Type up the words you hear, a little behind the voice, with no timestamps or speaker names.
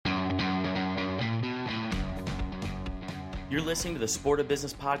You're listening to the Sport of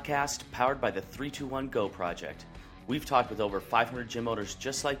Business podcast powered by the 321 Go Project. We've talked with over 500 gym owners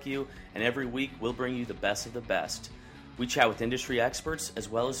just like you, and every week we'll bring you the best of the best. We chat with industry experts as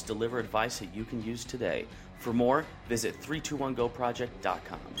well as deliver advice that you can use today. For more, visit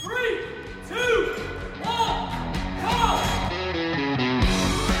 321goproject.com. 3, 2, 1, go!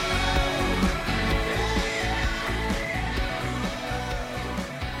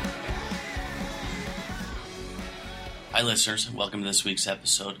 Hi listeners, welcome to this week's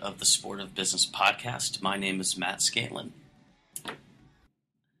episode of the Sport of Business podcast. My name is Matt Scanlon. I'm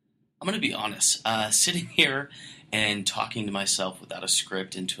going to be honest, sitting here and talking to myself without a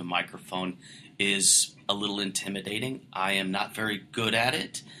script into a microphone is a little intimidating. I am not very good at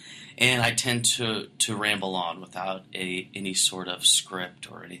it, and I tend to ramble on without any sort of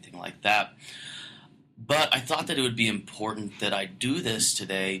script or anything like that. But I thought that it would be important that I do this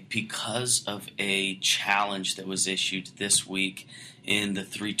today because of a challenge that was issued this week in the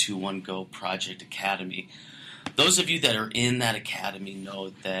 321 Go Project Academy. Those of you that are in that academy know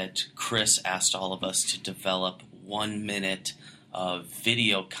that Chris asked all of us to develop 1 minute of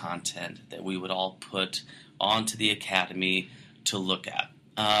video content that we would all put onto the academy to look at.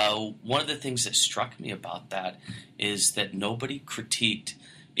 One of the things that struck me about that is that nobody critiqued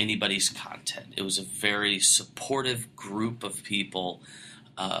anybody's content. It was a very supportive group of people,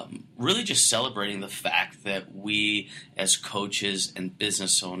 really just celebrating the fact that we as coaches and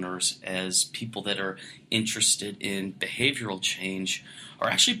business owners, as people that are interested in behavioral change, are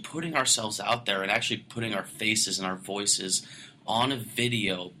actually putting ourselves out there and actually putting our faces and our voices on a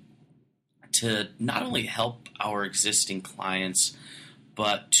video to not only help our existing clients,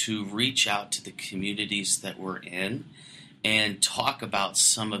 but to reach out to the communities that we're in and talk about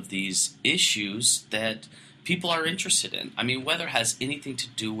some of these issues that people are interested in. I mean, whether it has anything to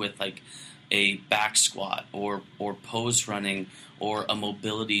do with like a back squat or pose running or a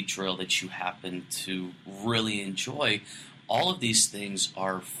mobility drill that you happen to really enjoy, all of these things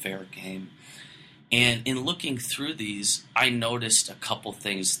are fair game. And in looking through these, I noticed a couple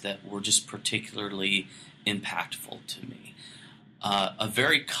things that were just particularly impactful to me. A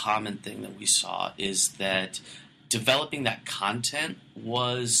very common thing that we saw is that developing that content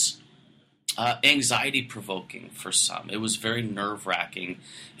was anxiety-provoking for some. It was very nerve-wracking,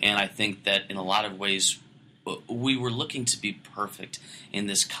 and I think that in a lot of ways we were looking to be perfect in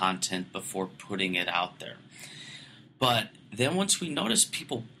this content before putting it out there. But then once we noticed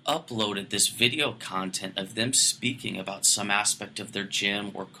people uploaded this video content of them speaking about some aspect of their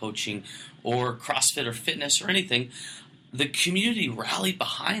gym or coaching or CrossFit or fitness or anything, the community rallied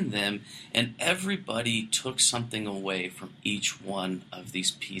behind them, and everybody took something away from each one of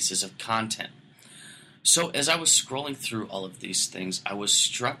these pieces of content. So as I was scrolling through all of these things, I was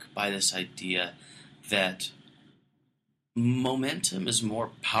struck by this idea that momentum is more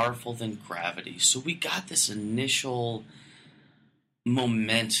powerful than gravity. So we got this initial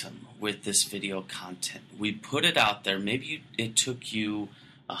momentum with this video content. We put it out there. Maybe it took you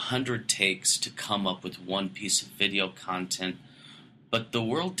 100 takes to come up with one piece of video content, but the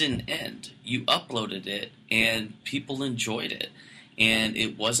world didn't end. You uploaded it and people enjoyed it, and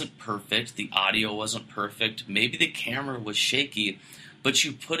it wasn't perfect. The audio wasn't perfect. Maybe the camera was shaky, but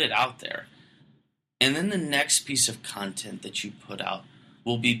you put it out there. And then the next piece of content that you put out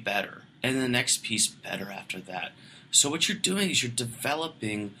will be better, and the next piece better after that. So what you're doing is you're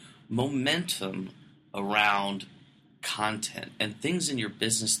developing momentum around content and things in your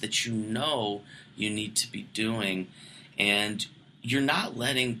business that you know you need to be doing, and you're not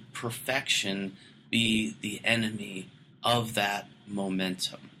letting perfection be the enemy of that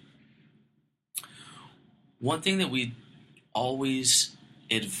momentum. One thing that we always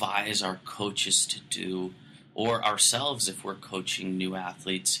advise our coaches to do, or ourselves if we're coaching new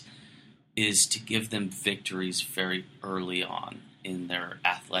athletes, is to give them victories very early on in their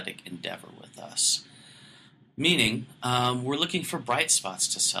athletic endeavor with us. Meaning, we're looking for bright spots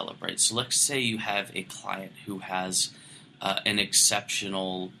to celebrate. So let's say you have a client who has an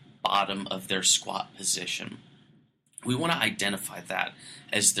exceptional bottom of their squat position. We want to identify that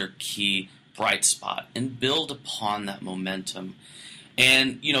as their key bright spot and build upon that momentum.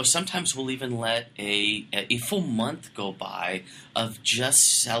 And, you know, sometimes we'll even let a full month go by of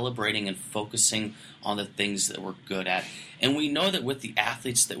just celebrating and focusing on the things that we're good at. And we know that with the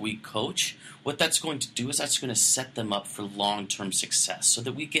athletes that we coach, what that's going to do is that's going to set them up for long-term success so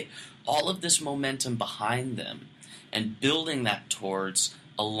that we get all of this momentum behind them and building that towards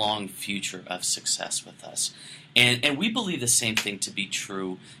a long future of success with us. And we believe the same thing to be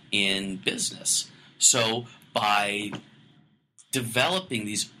true in business. So by developing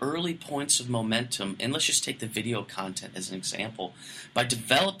these early points of momentum, and let's just take the video content as an example. By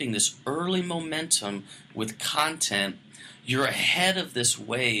developing this early momentum with content, you're ahead of this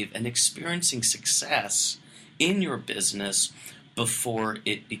wave and experiencing success in your business before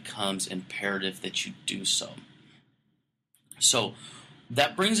it becomes imperative that you do so. So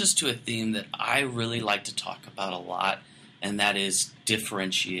that brings us to a theme that I really like to talk about a lot, and that is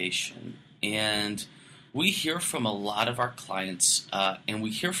differentiation. And we hear from a lot of our clients, and we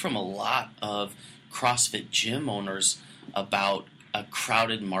hear from a lot of CrossFit gym owners about a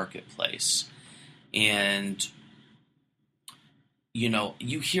crowded marketplace. And,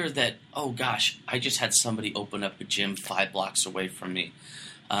 you hear that, oh gosh, I just had somebody open up a gym 5 blocks away from me.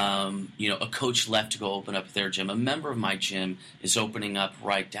 A coach left to go open up their gym. A member of my gym is opening up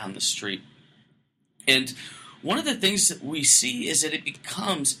right down the street. And one of the things that we see is that it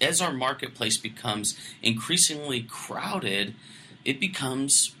becomes, as our marketplace becomes increasingly crowded, it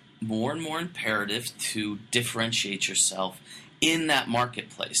becomes more and more imperative to differentiate yourself in that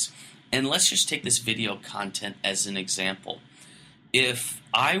marketplace. And let's just take this video content as an example. If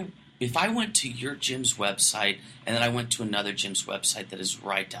I went to your gym's website and then I went to another gym's website that is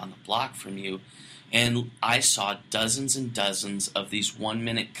right down the block from you, and I saw dozens and dozens of these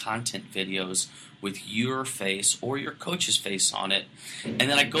 1-minute content videos with your face or your coach's face on it, and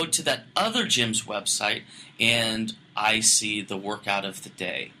then I go to that other gym's website and I see the workout of the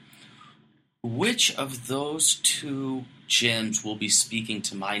day, which of those two gyms will be speaking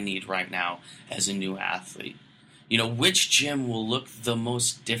to my need right now as a new athlete? Which gym will look the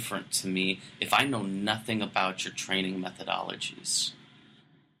most different to me if I know nothing about your training methodologies?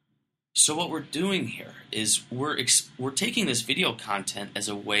 So what we're doing here is we're taking this video content as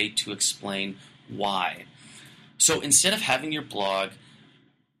a way to explain why. So instead of having your blog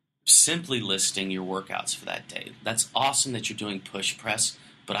simply listing your workouts for that day, that's awesome that you're doing push press,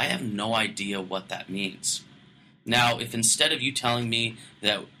 but I have no idea what that means. Now, if instead of you telling me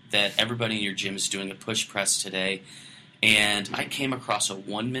that everybody in your gym is doing a push press today, and I came across a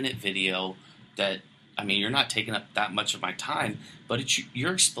 1-minute video that, you're not taking up that much of my time, but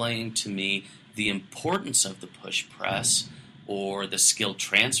you're explaining to me the importance of the push press, or the skill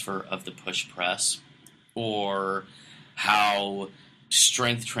transfer of the push press, or how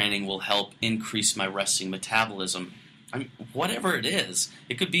strength training will help increase my resting metabolism. Whatever it is,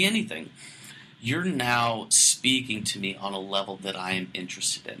 it could be anything. You're now speaking to me on a level that I am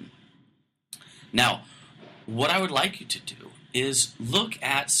interested in. Now, what I would like you to do is look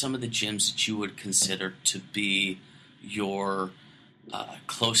at some of the gyms that you would consider to be your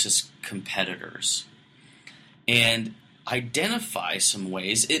closest competitors and identify some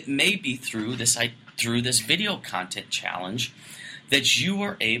ways. It may be through this video content challenge that you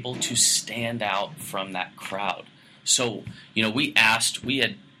are able to stand out from that crowd. So, we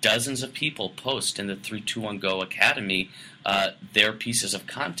had dozens of people post in the 321 Go Academy their pieces of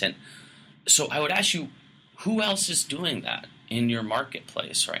content. So I would ask you, who else is doing that in your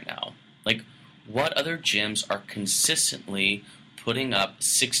marketplace right now? Like, what other gyms are consistently putting up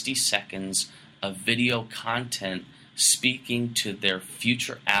 60 seconds of video content speaking to their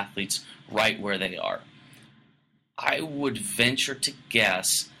future athletes right where they are? I would venture to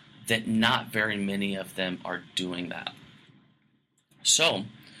guess that not very many of them are doing that. So,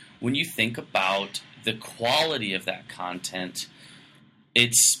 when you think about the quality of that content,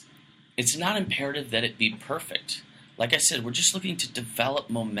 it's not imperative that it be perfect. Like I said, we're just looking to develop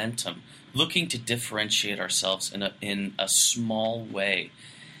momentum, looking to differentiate ourselves in a small way.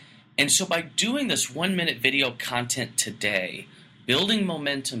 And so by doing this 1-minute video content today, building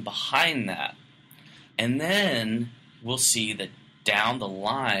momentum behind that, and then we'll see that down the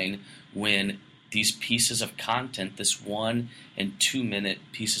line when these pieces of content, this 1 and 2 minute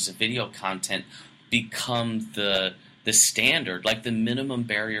pieces of video content, become the standard, like the minimum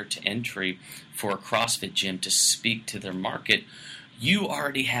barrier to entry for a CrossFit gym to speak to their market, you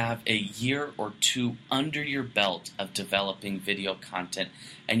already have a year or two under your belt of developing video content,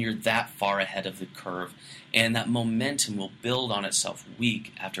 and you're that far ahead of the curve. And that momentum will build on itself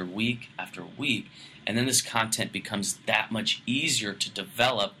week after week after week, and then this content becomes that much easier to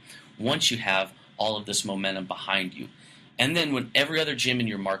develop once you have all of this momentum behind you. And then when every other gym in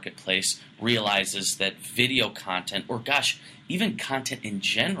your marketplace realizes that video content, or gosh, even content in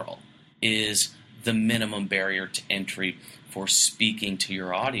general, is the minimum barrier to entry for speaking to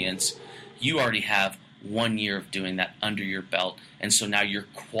your audience, you already have 1 year of doing that under your belt. And so now your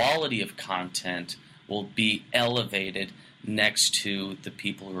quality of content will be elevated next to the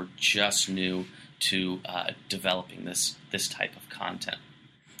people who are just new to developing this type of content.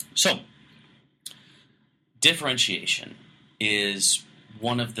 So, differentiation. is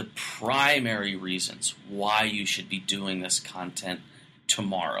one of the primary reasons why you should be doing this content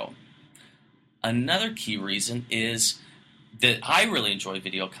tomorrow. Another key reason is that I really enjoy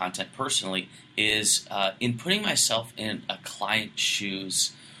video content personally is in putting myself in a client's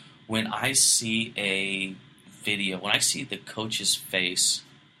shoes. When I see a video, when I see the coach's face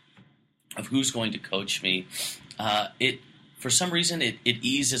of who's going to coach me, for some reason it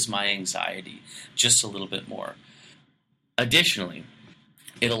eases my anxiety just a little bit more. Additionally,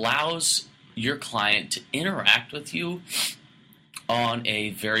 it allows your client to interact with you on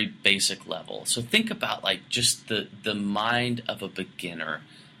a very basic level. So think about like just the mind of a beginner.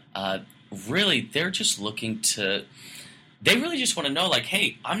 Really, they're just they really just want to know like,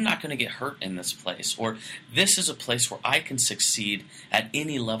 hey, I'm not going to get hurt in this place, or this is a place where I can succeed at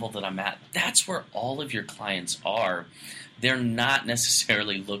any level that I'm at. That's where all of your clients are. They're not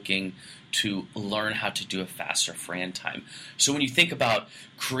necessarily looking to learn how to do a faster Fran time. So when you think about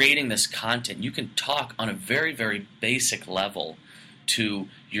creating this content, you can talk on a very, very basic level to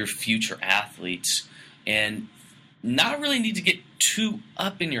your future athletes and not really need to get too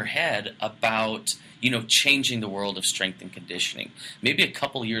up in your head about, changing the world of strength and conditioning. Maybe a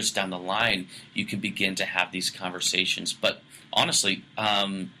couple years down the line, you can begin to have these conversations. But honestly,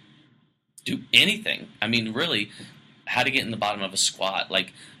 do anything. I mean, really, how to get in the bottom of a squat,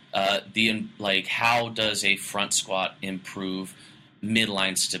 how does a front squat improve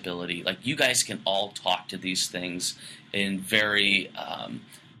midline stability? Like, you guys can all talk to these things in very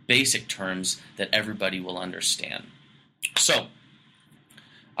basic terms that everybody will understand. So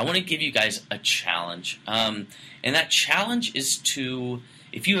I want to give you guys a challenge. And that challenge is to,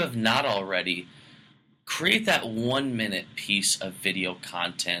 if you have not already, create that 1-minute piece of video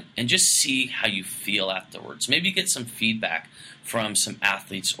content and just see how you feel afterwards. Maybe get some feedback from some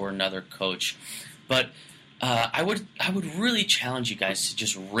athletes or another coach. But I would really challenge you guys to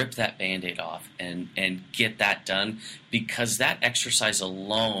just rip that Band-Aid off and get that done, because that exercise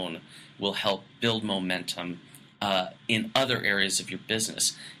alone will help build momentum in other areas of your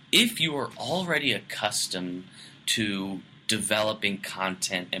business. If you are already accustomed to developing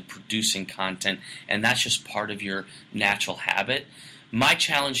content and producing content, and that's just part of your natural habit, my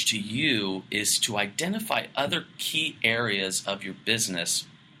challenge to you is to identify other key areas of your business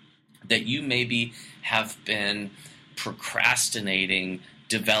that you maybe have been procrastinating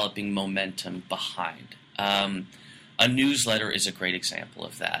developing momentum behind. A newsletter is a great example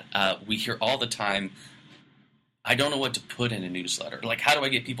of that. We hear all the time, I don't know what to put in a newsletter. Like, how do I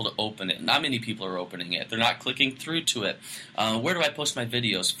get people to open it? Not many people are opening it. They're not clicking through to it. Where do I post my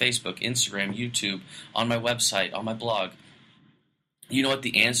videos? Facebook, Instagram, YouTube, on my website, on my blog. You know what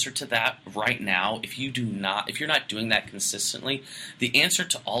the answer to that right now, if you're not doing that consistently, the answer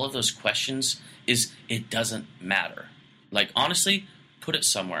to all of those questions is it doesn't matter. Like, honestly, put it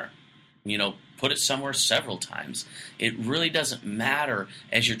somewhere. Put it somewhere several times. It really doesn't matter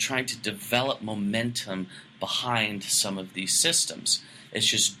as you're trying to develop momentum behind some of these systems. It's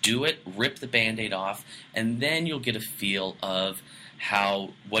just do it, rip the Band-Aid off, and then you'll get a feel of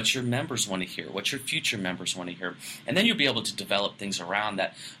what your members want to hear, what your future members want to hear, and then you'll be able to develop things around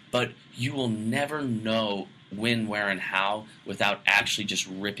that. But you will never know when, where, and how without actually just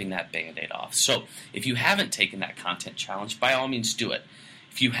ripping that Band-Aid off. So if you haven't taken that content challenge, by all means do it.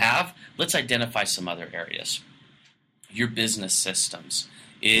 If you have, let's identify some other areas. Your business systems.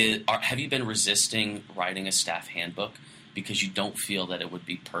 Have you been resisting writing a staff handbook because you don't feel that it would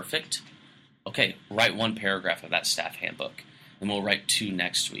be perfect? Okay, write 1 paragraph of that staff handbook, and we'll write 2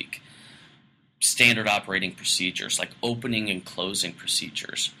 next week. Standard operating procedures, like opening and closing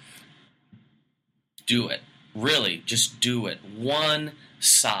procedures. Do it. Really, just do it. 1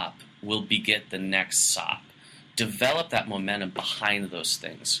 SOP will beget the next SOP. Develop that momentum behind those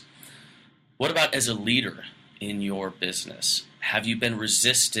things. What about as a leader in your business? Have you been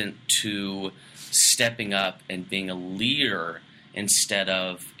resistant to stepping up and being a leader instead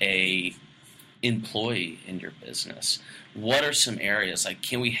of a employee in your business? What are some areas? Like,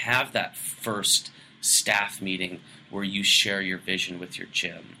 can we have that first staff meeting where you share your vision with your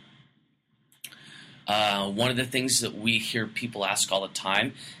gym? One of the things that we hear people ask all the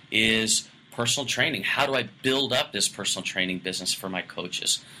time is personal training. How do I build up this personal training business for my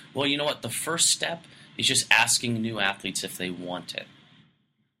coaches? Well, you know what? The first step is just asking new athletes if they want it.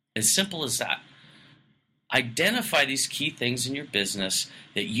 As simple as that. Identify these key things in your business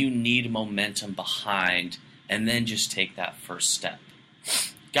that you need momentum behind, and then just take that first step.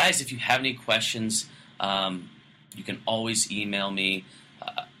 Guys, if you have any questions, you can always email me.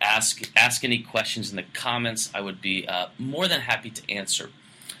 Ask any questions in the comments. I would be more than happy to answer.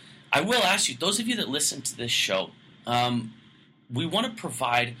 I will ask you, those of you that listen to this show, we want to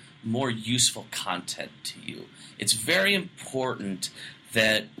provide more useful content to you. It's very important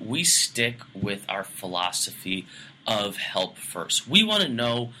that we stick with our philosophy of help first. We want to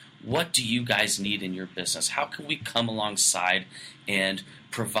know, what do you guys need in your business? How can we come alongside and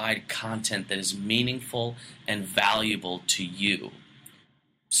provide content that is meaningful and valuable to you?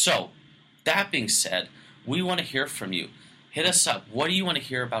 So, that being said, we want to hear from you. Hit us up. What do you want to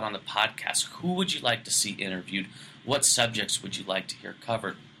hear about on the podcast? Who would you like to see interviewed? What subjects would you like to hear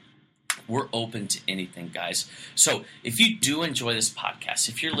covered? We're open to anything, guys. So if you do enjoy this podcast,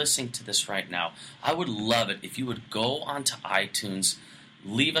 if you're listening to this right now, I would love it if you would go onto iTunes,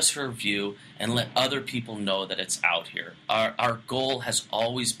 leave us a review, and let other people know that it's out here. Our goal has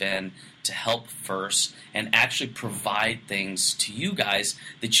always been to help first and actually provide things to you guys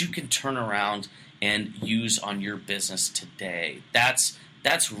that you can turn around and use on your business today. That's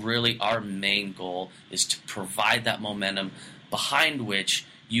really our main goal, is to provide that momentum behind which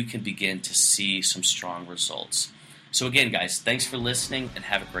you can begin to see some strong results. So again, guys, thanks for listening and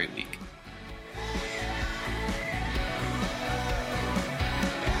have a great week.